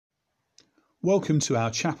Welcome to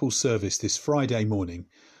our chapel service this Friday morning,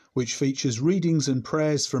 which features readings and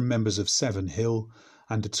prayers from members of Severn Hill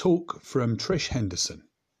and a talk from Trish Henderson.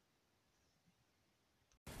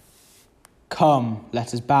 Come,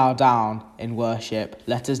 let us bow down in worship.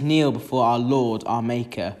 Let us kneel before our Lord, our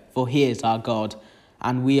Maker, for he is our God,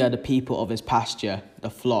 and we are the people of his pasture,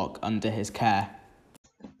 the flock under his care.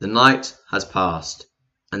 The night has passed,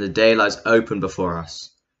 and the day lies open before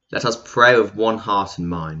us. Let us pray with one heart and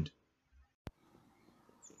mind.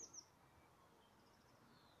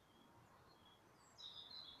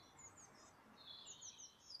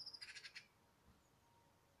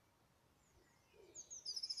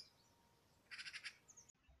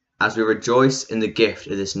 As we rejoice in the gift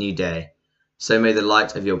of this new day, so may the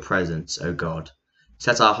light of your presence, O God,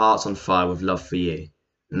 set our hearts on fire with love for you,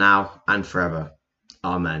 now and forever.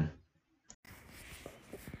 Amen.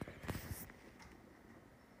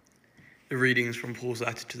 The readings from Paul's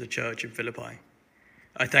letter to the church in Philippi.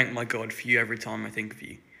 I thank my God for you every time I think of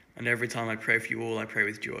you, and every time I pray for you all I pray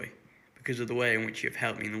with joy, because of the way in which you have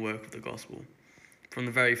helped me in the work of the gospel, from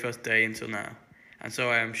the very first day until now. And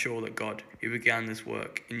so I am sure that God, who began this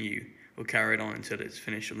work in you, will carry it on until it is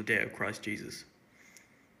finished on the day of Christ Jesus.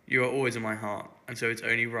 You are always in my heart, and so it's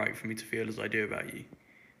only right for me to feel as I do about you,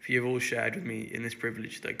 for you have all shared with me in this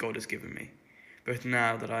privilege that God has given me, both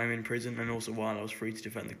now that I am in prison and also while I was free to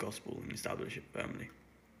defend the gospel and establish it firmly.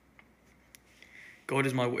 God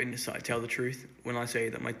is my witness that I tell the truth when I say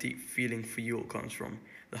that my deep feeling for you all comes from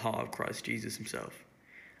the heart of Christ Jesus himself.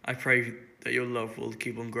 I pray that your love will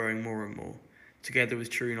keep on growing more and more, together with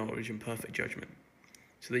true knowledge and perfect judgment,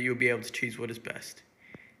 so that you'll be able to choose what is best.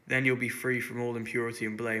 Then you'll be free from all impurity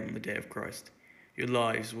and blame on the day of Christ. Your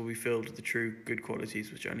lives will be filled with the true good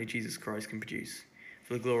qualities which only Jesus Christ can produce,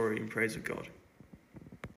 for the glory and praise of God.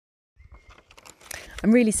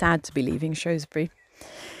 I'm really sad to be leaving Shrewsbury.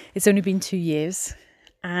 It's only been 2 years,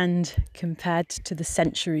 and compared to the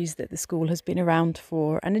centuries that the school has been around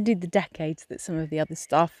for, and indeed the decades that some of the other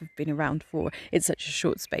staff have been around for, it's such a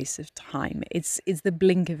short space of time. It's the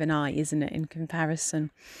blink of an eye, isn't it, in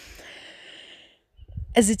comparison?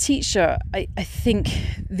 As a teacher, I think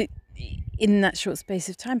that in that short space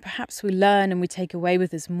of time, perhaps we learn and we take away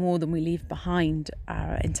with us more than we leave behind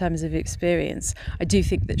in terms of experience. I do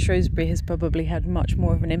think that Shrewsbury has probably had much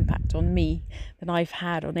more of an impact on me than I've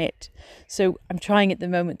had on it. So I'm trying at the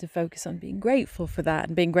moment to focus on being grateful for that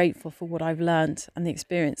and being grateful for what I've learned and the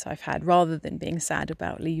experience I've had, rather than being sad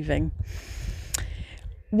about leaving.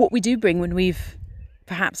 What we do bring when we've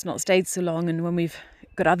perhaps not stayed so long, and when we've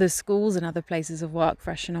got other schools and other places of work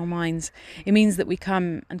fresh in our minds, it means that we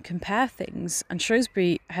come and compare things, and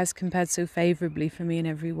Shrewsbury has compared so favourably for me in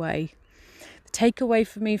every way. The takeaway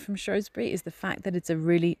for me from Shrewsbury is the fact that it's a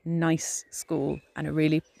really nice school and a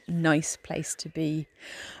really nice place to be.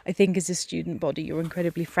 I think as a student body you're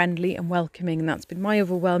incredibly friendly and welcoming, and that's been my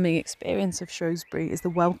overwhelming experience of Shrewsbury, is the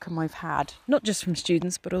welcome I've had, not just from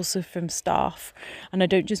students but also from staff. And I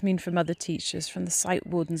don't just mean from other teachers, from the site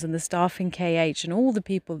wardens and the staff in KH and all the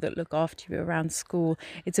people that look after you around school.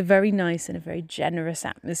 It's a very nice and a very generous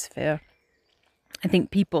atmosphere. I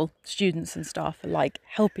think people, students and staff alike,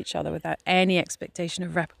 help each other without any expectation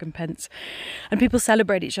of recompense, and people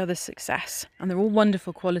celebrate each other's success, and they're all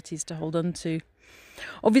wonderful qualities to hold on to.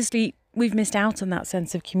 Obviously, we've missed out on that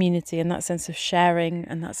sense of community and that sense of sharing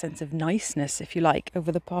and that sense of niceness, if you like,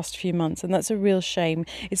 over the past few months, and that's a real shame.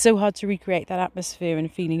 It's so hard to recreate that atmosphere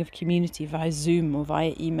and feeling of community via Zoom or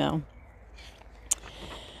via email.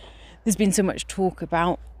 There's been so much talk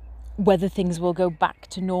about whether things will go back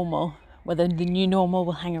to normal, whether the new normal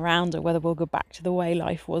will hang around, or whether we'll go back to the way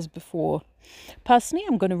life was before. Personally,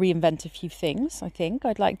 I'm going to reinvent a few things, I think.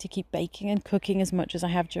 I'd like to keep baking and cooking as much as I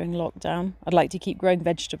have during lockdown. I'd like to keep growing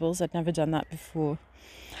vegetables. I'd never done that before.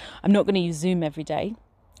 I'm not going to use Zoom every day.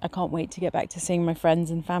 I can't wait to get back to seeing my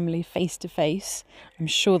friends and family face to face. I'm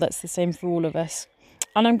sure that's the same for all of us.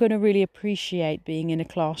 And I'm going to really appreciate being in a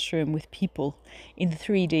classroom with people in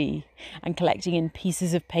 3D and collecting in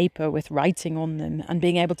pieces of paper with writing on them and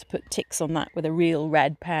being able to put ticks on that with a real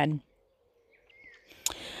red pen.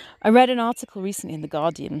 I read an article recently in The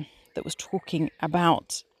Guardian that was talking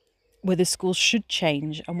about whether schools should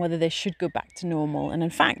change and whether they should go back to normal. And in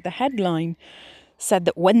fact, the headline said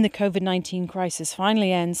that when the COVID-19 crisis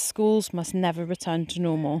finally ends, schools must never return to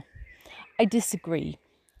normal. I disagree.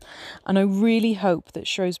 And I really hope that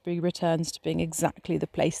Shrewsbury returns to being exactly the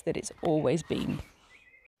place that it's always been.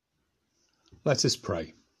 Let us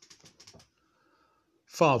pray.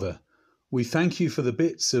 Father, we thank you for the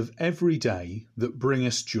bits of every day that bring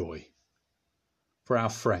us joy, for our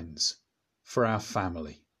friends, for our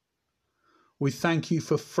family. We thank you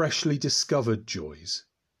for freshly discovered joys.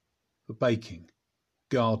 for baking,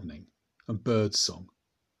 gardening and birdsong,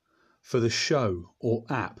 for the show or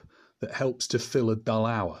app that helps to fill a dull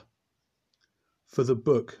hour, for the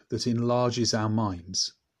book that enlarges our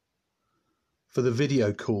minds, for the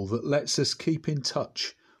video call that lets us keep in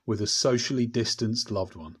touch with a socially distanced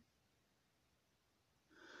loved one.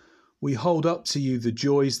 We hold up to you the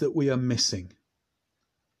joys that we are missing,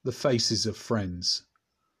 the faces of friends,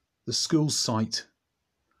 the school site,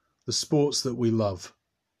 the sports that we love,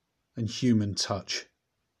 and human touch.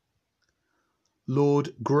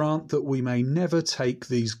 Lord, grant that we may never take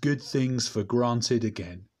these good things for granted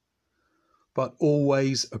again, but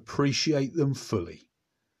always appreciate them fully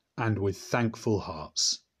and with thankful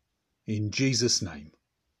hearts. In Jesus' name,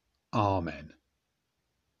 Amen.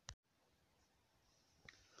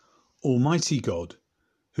 Almighty God,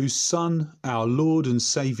 whose Son, our Lord and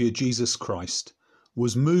Saviour Jesus Christ,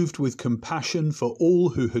 was moved with compassion for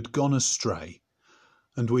all who had gone astray,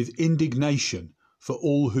 and with indignation for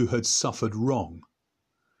all who had suffered wrong,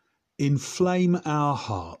 inflame our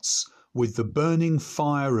hearts with the burning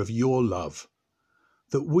fire of your love,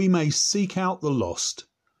 that we may seek out the lost,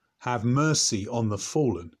 have mercy on the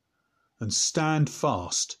fallen, and stand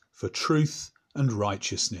fast for truth and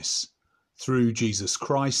righteousness, through Jesus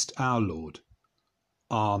Christ our Lord.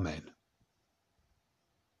 Amen.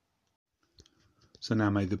 So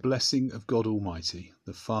now may the blessing of God Almighty,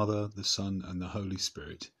 the Father, the Son, and the Holy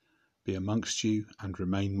Spirit be amongst you and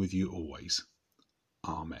remain with you always.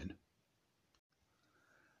 Amen.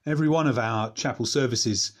 Every one of our chapel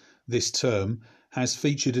services this term has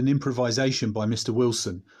featured an improvisation by Mr.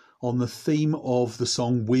 Wilson on the theme of the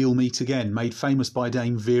song We'll Meet Again, made famous by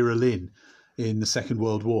Dame Vera Lynn in the Second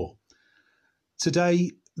World War.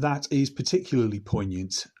 Today, that is particularly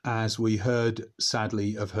poignant as we heard,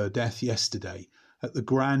 sadly, of her death yesterday at the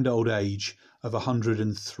grand old age of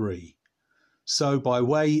 103. So, by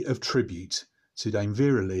way of tribute to Dame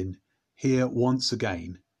Vera Lynn, here once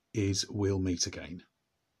again is We'll Meet Again.